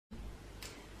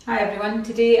Hi everyone,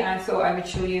 today I thought I would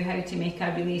show you how to make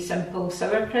a really simple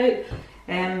sauerkraut.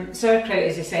 Sauerkraut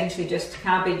is essentially just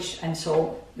cabbage and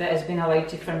salt that has been allowed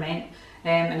to ferment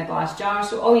in a glass jar.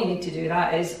 So all you need to do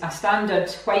that is a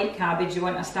standard white cabbage. You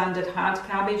want a standard hard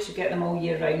cabbage, you get them all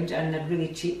year round and they're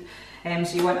really cheap.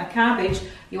 So you want a cabbage,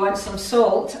 you want some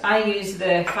salt. I use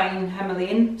the fine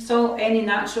Himalayan salt, any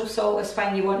natural salt is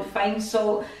fine. You want fine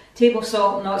salt. Table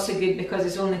salt, not so good because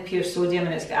it's only pure sodium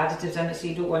and it's got additives in it, so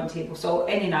you don't want table salt.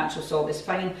 Any natural salt is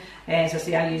fine. As I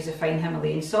say, I use the fine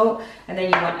Himalayan salt. And then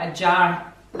you want a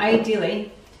jar.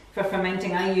 Ideally, for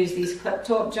fermenting, I use these clip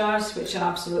top jars, which are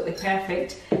absolutely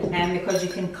perfect because you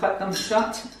can clip them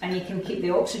shut and you can keep the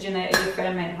oxygen out of your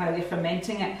ferment while you're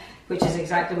fermenting it, which is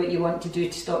exactly what you want to do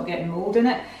to stop getting mould in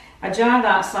it. A jar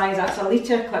that size, that's a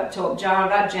litre clip top jar,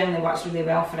 that generally works really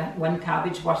well for one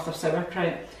cabbage worth of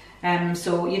sauerkraut.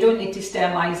 So you don't need to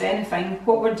sterilise anything.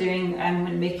 What we're doing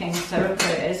when making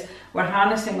sauerkraut is we're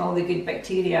harnessing all the good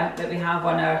bacteria that we have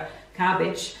on our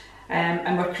cabbage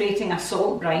and we're creating a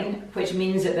salt brine, which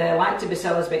means that the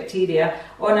lactobacillus bacteria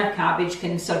on our cabbage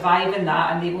can survive in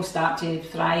that and they will start to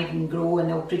thrive and grow and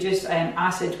they'll produce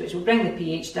acid, which will bring the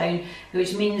pH down,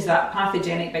 which means that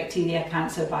pathogenic bacteria can't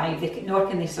survive, nor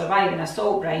can they survive in a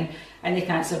salt brine, and they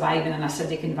can't survive in an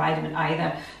acidic environment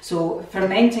either. So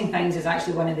fermenting things is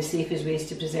actually one of the safest ways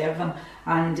to preserve them,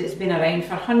 and it's been around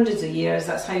for hundreds of years.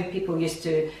 That's how people used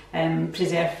to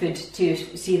preserve food,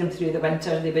 to see them through the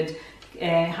winter. They would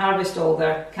harvest all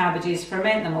their cabbages,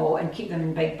 ferment them all and keep them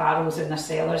in big barrels in their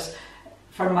cellars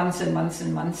for months and months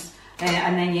and months,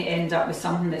 and then you end up with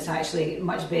something that's actually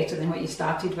much better than what you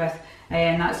started with.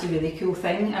 And that's the really cool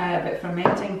thing about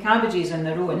fermenting. Cabbages on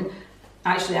their own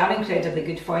actually are incredibly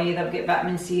good for you. They've got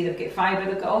vitamin C, they've got fibre,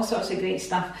 they've got all sorts of great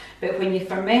stuff. But when you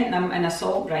ferment them in a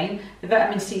salt brine, the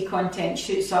vitamin C content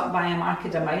shoots up by a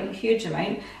marked amount, a huge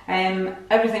amount.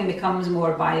 Everything becomes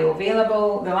more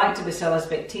bioavailable. The lactobacillus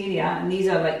bacteria, and these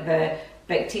are like the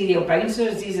bacterial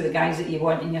bouncers, these are the guys that you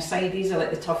want in your side. These are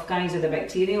like the tough guys of the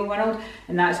bacterial world,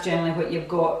 and that's generally what you've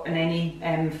got in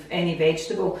any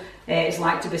vegetable. It's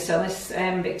lactobacillus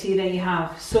bacteria you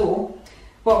have. So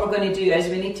what we're going to do is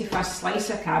we need to first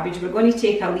slice our cabbage. We're going to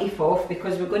take a leaf off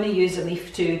because we're going to use a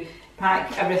leaf to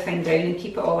pack everything down and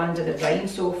keep it all under the brine.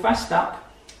 So first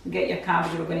up, get your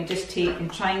cabbage. We're going to just take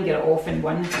and try and get it off in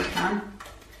one if you can.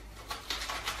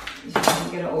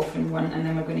 Just get it off in one, and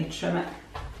then we're going to trim it.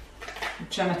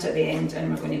 Trim it at the end, and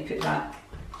we're going to put that.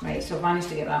 Right, so I've managed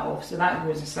to get that off, so that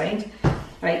goes aside.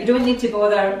 Right, you don't need to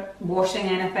bother washing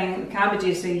anything.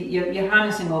 Cabbages, so you're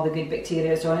harnessing all the good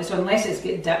bacteria on it, so unless it's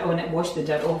got dirt on it, wash the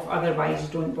dirt off, otherwise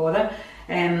don't bother.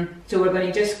 So we're going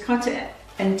to just cut it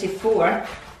into four, and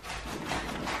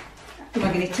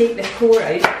we're going to take the core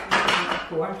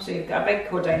out. So you've got a big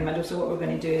core down the middle, so what we're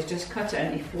going to do is just cut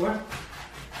it into four,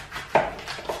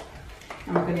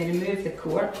 and we're going to remove the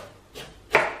core.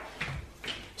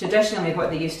 Traditionally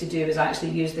what they used to do was actually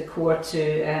use the core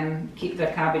to keep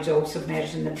their cabbage all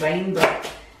submerged in the brine,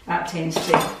 but that tends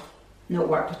to not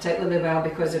work particularly well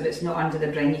because if it's not under the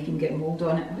brine you can get mould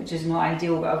on it, which is not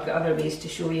ideal, but I've got other ways to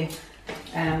show you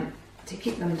to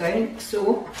keep them down.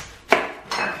 So,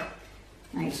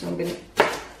 right, so I'm going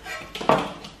to,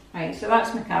 right, so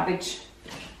that's my cabbage.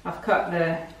 I've cut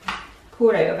the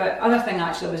core out of it. Other thing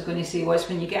actually I was going to say was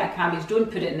when you get a cabbage,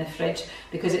 don't put it in the fridge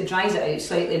because it dries it out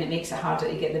slightly and it makes it harder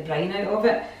to get the brine out of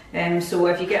it. So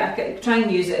if you try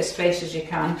and use it as fresh as you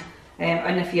can,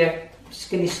 and if you're just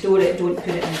going to store it, don't put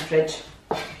it in the fridge.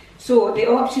 So the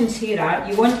options here are,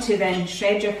 you want to then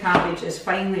shred your cabbage as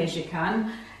finely as you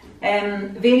can.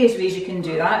 Various ways you can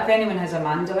do that. If anyone has a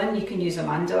mandolin, you can use a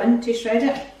mandolin to shred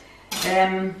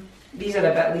it. These are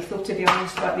a bit lethal to be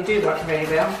honest, but they do work very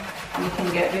well. And you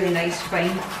can get really nice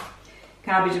fine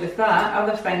cabbage with that.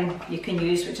 Other thing you can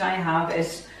use, which I have,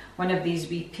 is one of these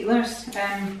wee peelers,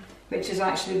 which is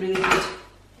actually really good.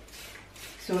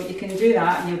 So you can do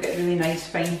that and you'll get really nice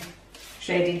fine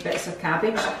shredded bits of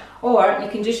cabbage. Or you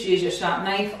can just use your sharp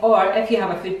knife, or if you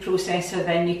have a food processor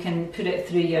then you can put it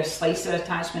through your slicer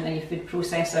attachment in your food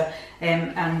processor,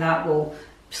 and that will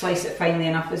slice it finely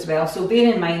enough as well. So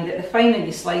bear in mind that the finer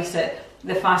you slice it,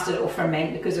 the faster it will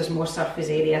ferment because there's more surface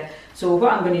area. So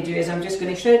what I'm going to do is I'm just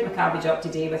going to shred my cabbage up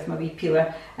today with my wee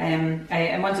peeler, and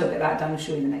once I've got that done I'll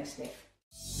show you the next step.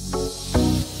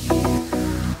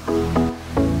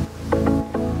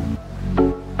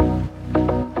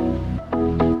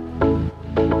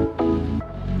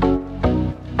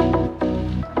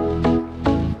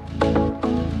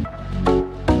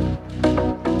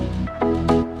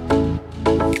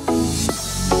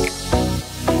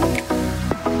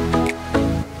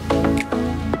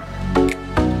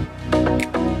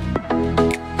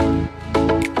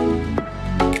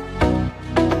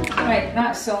 Right,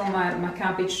 that's all my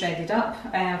cabbage shredded up.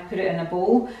 I've put it in a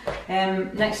bowl.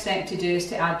 Next step to do is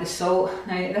to add the salt.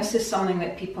 Now this is something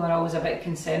that people are always a bit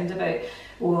concerned about.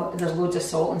 Oh, there's loads of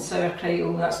salt in sauerkraut,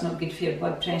 oh that's not good for your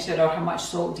blood pressure, or how much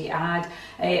salt do you add?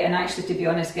 And actually, to be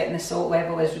honest, getting the salt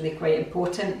level is really quite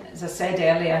important. As I said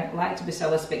earlier,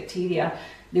 lactobacillus bacteria,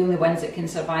 the only ones that can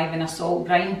survive in a salt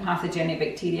brine, pathogenic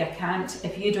bacteria can't.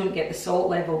 If you don't get the salt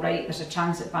level right, there's a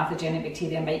chance that pathogenic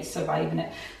bacteria might survive in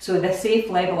it. So the safe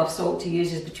level of salt to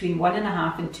use is between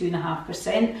 1.5% and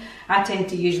 2.5%. I tend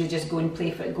to usually just go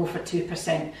for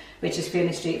 2%, which is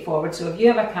fairly straightforward. So if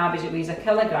you have a cabbage that weighs 1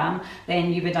 kilogram,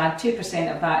 then you would add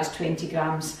 2% of that is 20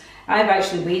 grams. I've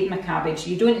actually weighed my cabbage.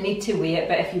 You don't need to weigh it,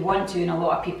 but if you want to, and a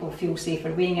lot of people feel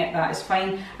safer weighing it, that is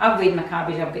fine. I've weighed my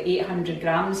cabbage. I've got 800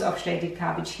 grams of shredded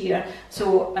cabbage here.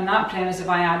 So on that premise, if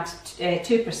I add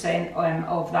 2%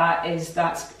 of that,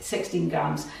 that's 16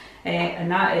 grams. And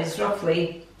that is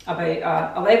roughly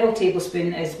about a level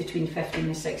tablespoon is between 15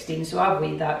 and 16. So I've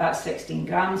weighed that, that's 16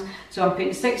 grams. So I'm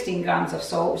putting 16 grams of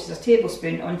salt, which is a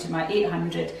tablespoon, onto my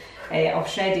 800 of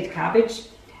shredded cabbage.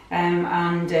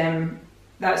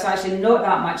 That's actually not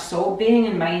that much salt, bearing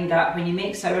in mind that when you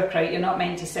make sauerkraut, you're not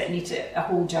meant to sit and eat it a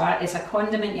whole jar. It's a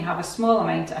condiment, you have a small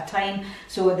amount at a time,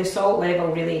 so the salt level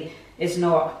really is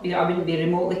not, I wouldn't be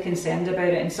remotely concerned about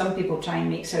it. And some people try and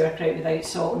make sauerkraut without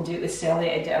salt and do it with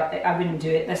celery. I wouldn't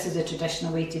do it. This is a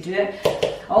traditional way to do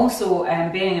it. Also,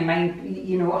 bearing in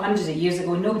mind, hundreds of years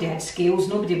ago, nobody had scales,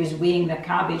 nobody was weighing their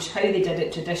cabbage. How they did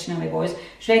it traditionally was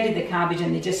shredded the cabbage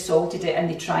and they just salted it and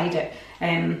they tried it.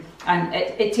 And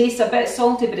it tastes a bit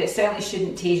salty, but it certainly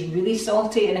shouldn't taste really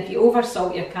salty. And if you over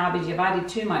salt your cabbage, you've added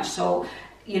too much salt.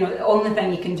 The only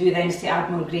thing you can do then is to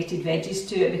add more grated veggies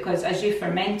to it, because as you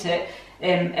ferment it,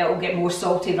 it'll get more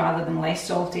salty rather than less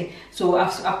salty. So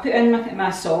I've put in my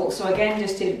salt. So again,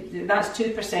 that's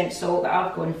 2% salt that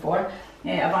I've gone for.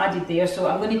 I've added there, so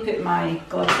I'm going to put my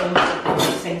gloves on for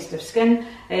sensitive skin,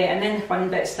 and then the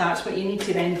fun bit starts. What you need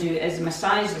to then do is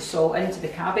massage the salt into the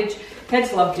cabbage.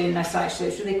 Kids love doing this actually,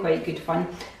 it's really quite good fun.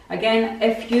 Again,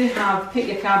 if you have put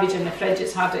your cabbage in the fridge,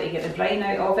 it's harder to get the brine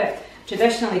out of it.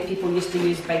 Traditionally people used to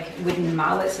use big wooden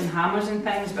mallets and hammers and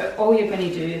things, but all you're going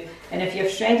to do, and if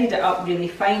you've shredded it up really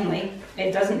finely,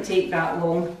 it doesn't take that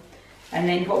long, and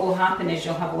then what will happen is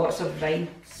you'll have lots of brine.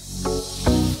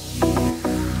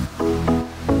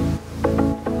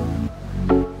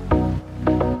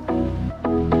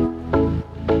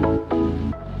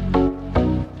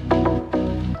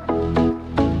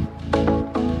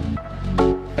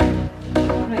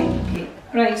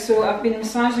 Right, so I've been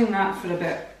massaging that for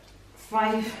about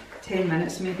 5-10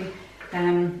 minutes maybe.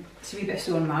 It's a wee bit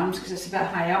sore in my arms because it's a bit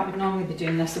high up. We'd normally be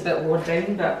doing this a bit lower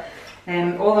down, but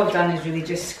all I've done is really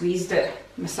just squeezed it,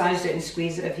 massaged it and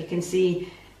squeezed it. If you can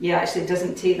see, it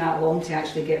doesn't take that long to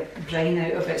actually get brine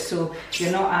out of it. So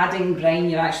you're not adding brine,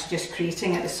 you're actually just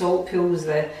creating it. The salt pulls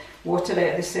the water out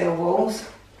of the cell walls,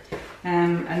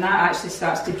 and that actually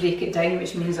starts to break it down,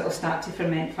 which means it'll start to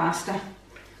ferment faster.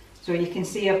 So you can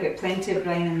see I've got plenty of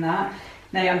brine in that.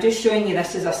 Now I'm just showing you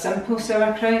this is a simple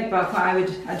sauerkraut, but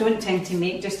I don't tend to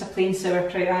make just a plain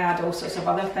sauerkraut. I add all sorts of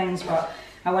other things, but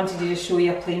I wanted to just show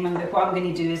you a plain one. But what I'm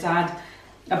going to do is add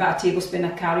about a tablespoon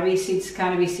of caraway seeds.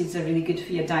 Caraway seeds are really good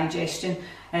for your digestion,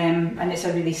 and it's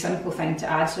a really simple thing to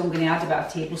add. So I'm going to add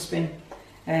about a tablespoon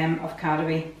of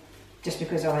caraway, just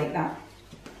because I like that.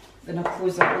 Then I'll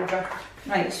close that over.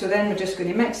 Right, so then we're just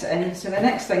going to mix it in. So the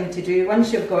next thing to do,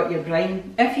 once you've got your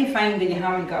brine, if you find that you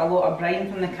haven't got a lot of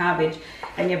brine from the cabbage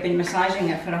and you've been massaging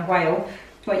it for a while,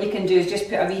 what you can do is just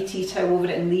put a wee tea towel over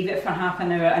it and leave it for half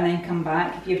an hour and then come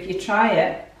back. If you try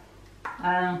it,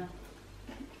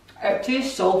 it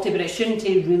tastes salty, but it shouldn't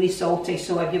taste really salty.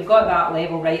 So if you've got that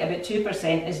level right, about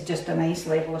 2% is just a nice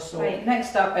level of salt. Right,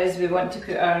 next up is we want to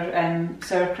put our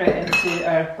sauerkraut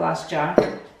into our glass jar.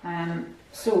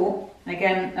 So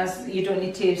again, as you don't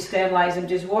need to sterilise them,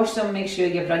 just wash them, make sure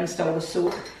you've rinsed all the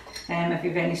soap. If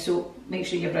you've any soap, make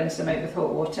sure you've rinsed them out with hot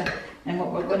water. And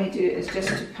what we're going to do is just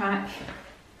to pack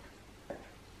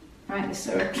the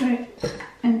sauerkraut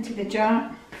into the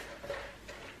jar.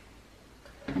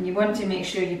 And you want to make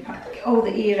sure you get all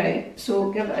the air out,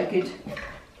 so give it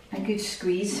a good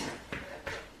squeeze.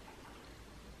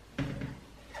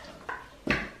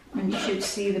 And you should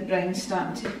see the brine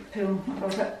starting to pull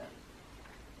above it.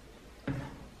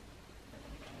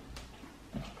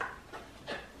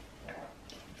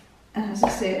 And as I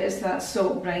say, it's that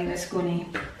salt brine that's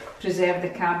going to preserve the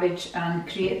cabbage and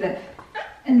create the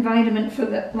environment for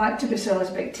the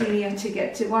lactobacillus bacteria to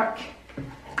get to work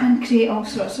and create all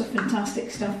sorts of fantastic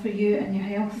stuff for you and your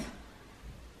health.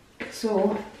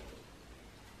 So,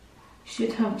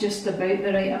 should have just about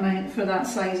the right amount for that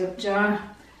size of jar.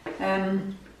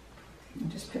 I'll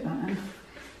just put that in.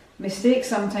 Mistake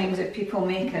sometimes that people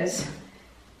make is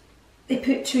they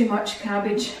put too much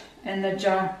cabbage in their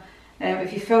jar.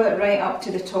 If you fill it right up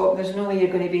to the top, there's no way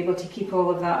you're going to be able to keep all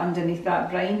of that underneath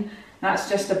that brine. That's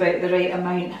just about the right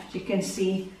amount. You can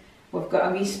see we've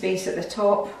got a wee space at the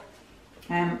top.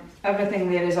 Everything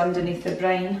there is underneath the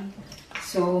brine,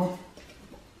 so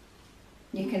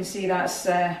you can see that's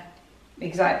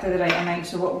exactly the right amount.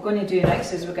 So what we're going to do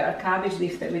next is we've got our cabbage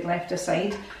leaf that we'd left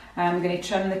aside. We're going to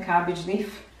trim the cabbage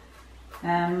leaf,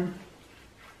 and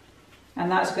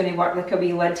that's going to work like a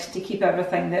wee lid to keep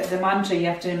everything. The mantra you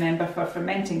have to remember for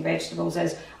fermenting vegetables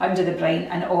is under the brine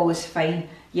and all is fine.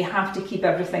 You have to keep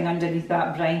everything underneath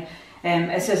that brine.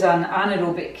 This is an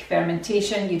anaerobic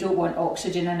fermentation. You don't want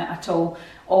oxygen in it at all.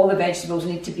 All the vegetables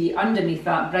need to be underneath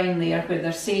that brine layer where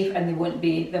they're safe, and there'll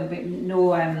be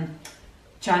no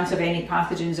chance of any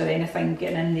pathogens or anything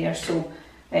getting in there. So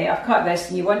I've cut this,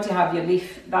 and you want to have your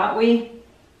leaf that way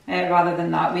rather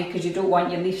than that way, because you don't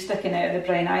want your leaf sticking out of the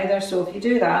brine either. So if you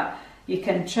do that, you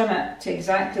can trim it to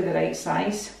exactly the right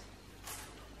size.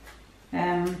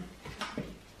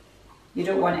 You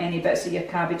don't want any bits of your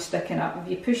cabbage sticking up. If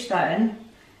you push that in,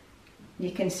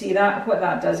 you can see that what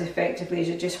that does effectively is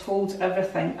it just holds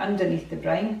everything underneath the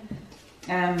brine.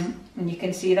 And you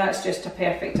can see that's just a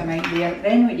perfect amount there.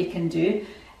 Then what you can do,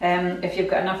 if you've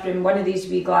got enough room, one of these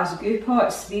wee glass goo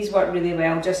pots, these work really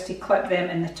well just to clip them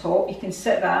in the top. You can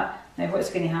sit that, now what's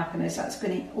going to happen is that's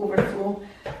going to overflow.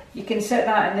 You can sit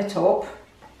that in the top,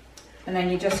 and then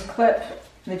you just clip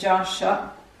the jar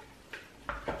shut,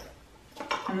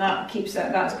 and that keeps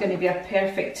it. That's going to be a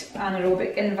perfect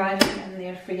anaerobic environment in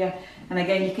there for you. And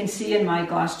again, you can see in my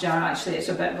glass jar actually it's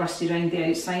a bit rusty around the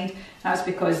outside. That's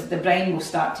because the brine will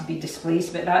start to be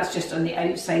displaced, but that's just on the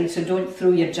outside, so don't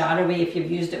throw your jar away if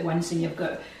you've used it once and you've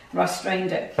got rust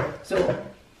around it. So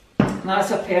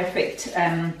that's a perfect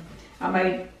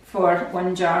amount for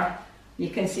one jar. You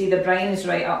can see the brine is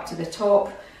right up to the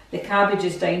top, the cabbage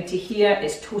is down to here,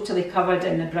 it's totally covered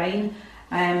in the brine.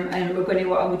 And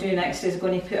what I'll do next is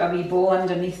going to put a wee bowl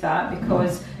underneath that,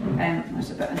 because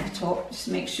there's a bit on the top. Just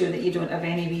make sure that you don't have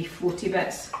any wee floaty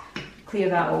bits. Clear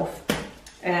that off.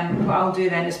 What I'll do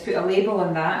then is put a label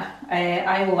on that.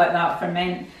 I will let that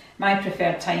ferment. My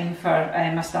preferred time for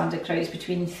my standard kraut is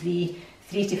between 3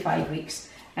 to 5 weeks.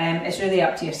 It's really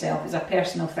up to yourself, it's a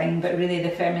personal thing, but really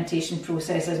the fermentation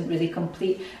process isn't really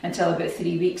complete until about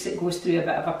 3 weeks. It goes through a bit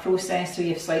of a process, so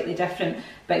you have slightly different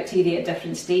bacteria at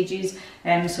different stages.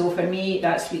 So for me,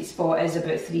 that sweet spot is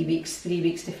about 3 weeks, 3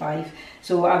 weeks to 5.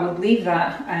 So I would leave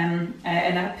that and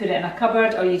I put it in a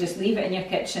cupboard, or you just leave it in your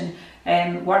kitchen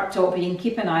worktop. You can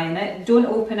keep an eye on it. Don't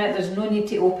open it, there's no need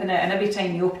to open it, and every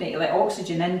time you open it you let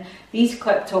oxygen in. These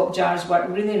clip top jars work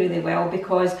really well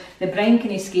because the brine can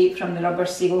escape from the rubber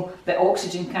seal, but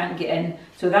oxygen can't get in.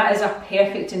 So that is a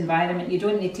perfect environment. You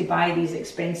don't need to buy these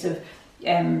expensive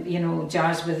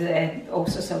jars with all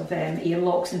sorts of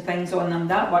airlocks and things on them.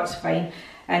 That works fine,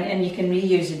 and you can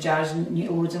reuse your jars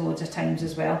loads and loads of times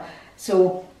as well.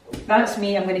 So that's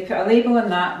me. I'm going to put a label on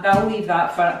that. I'll leave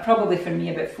that for probably for me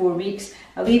about 4 weeks.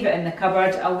 I'll leave it in the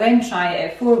cupboard. I'll then try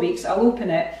it at 4 weeks. I'll open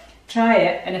it, try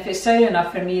it, and if it's sour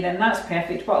enough for me, then that's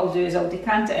perfect. What I'll do is I'll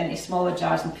decant it into smaller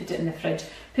jars and put it in the fridge.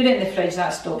 Put it in the fridge,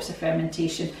 that stops the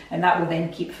fermentation, and that will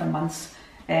then keep for months,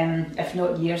 if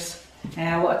not years.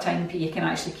 A lot of time you can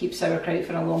actually keep sauerkraut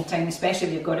for a long time, especially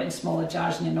if you've got it in smaller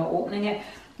jars and you're not opening it.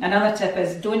 Another tip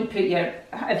is don't put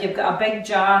if you've got a big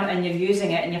jar and you're using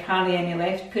it and you've hardly any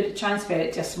left, transfer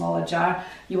it to a smaller jar.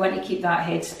 You want to keep that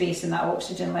head space and that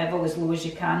oxygen level as low as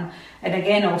you can. And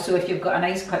again, also, if you've got a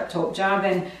nice clip top jar,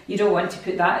 then you don't want to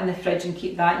put that in the fridge and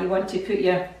keep that. You want to put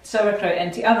your sauerkraut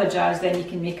into other jars, then you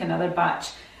can make another batch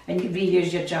and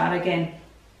reuse your jar again.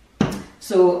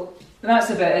 So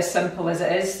that's about as simple as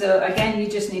it is. So again, you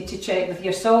just need to check with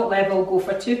your salt level. Go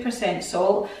for 2%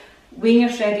 salt. Weigh your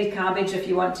shredded cabbage if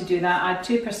you want to do that. Add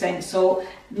 2% salt.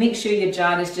 Make sure your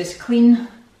jar is just clean.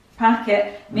 Pack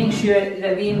it. Make sure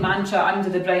the wee mantra under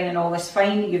the brine and all is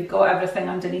fine. You've got everything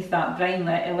underneath that brine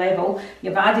level.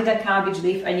 You've added a cabbage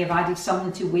leaf and you've added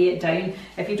something to weigh it down.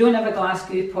 If you don't have a glass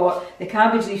goo pot, the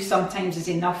cabbage leaf sometimes is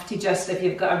enough to just, if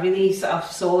you've got a really sort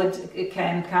of solid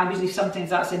cabbage leaf, sometimes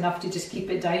that's enough to just keep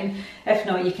it down. If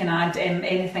not, you can add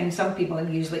anything. Some people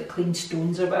use like clean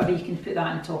stones or whatever. You can put that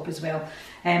on top as well.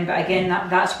 But again,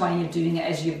 that's why you're doing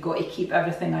it, is you've got to keep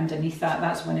everything underneath that.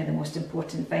 That's one of the most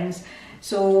important things.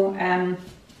 So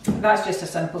that's just a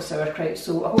simple sauerkraut.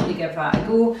 So I hope you give that a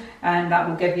go, and that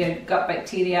will give your gut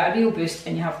bacteria a real boost,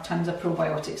 and you have tons of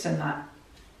probiotics in that.